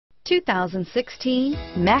2016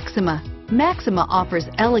 Maxima. Maxima offers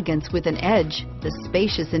elegance with an edge. The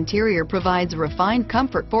spacious interior provides refined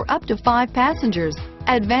comfort for up to 5 passengers.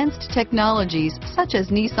 Advanced technologies such as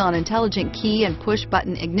Nissan Intelligent Key and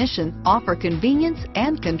Push-Button Ignition offer convenience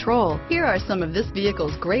and control. Here are some of this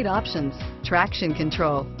vehicle's great options: traction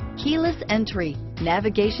control, keyless entry,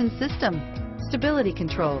 navigation system, stability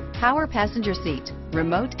control, power passenger seat,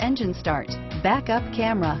 remote engine start, backup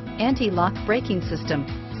camera, anti-lock braking system,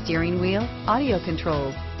 steering wheel audio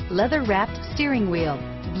controls, leather-wrapped steering wheel,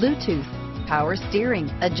 Bluetooth, power steering,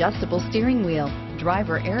 adjustable steering wheel,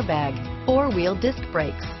 driver airbag, 4-wheel disc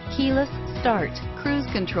brakes, keyless start, cruise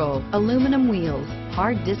control, aluminum wheels,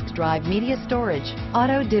 hard disk drive media storage,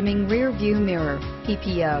 auto-dimming rear view mirror,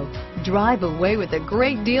 PPO. Drive away with a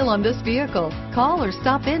great deal on this vehicle. Call or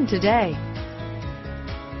stop in today.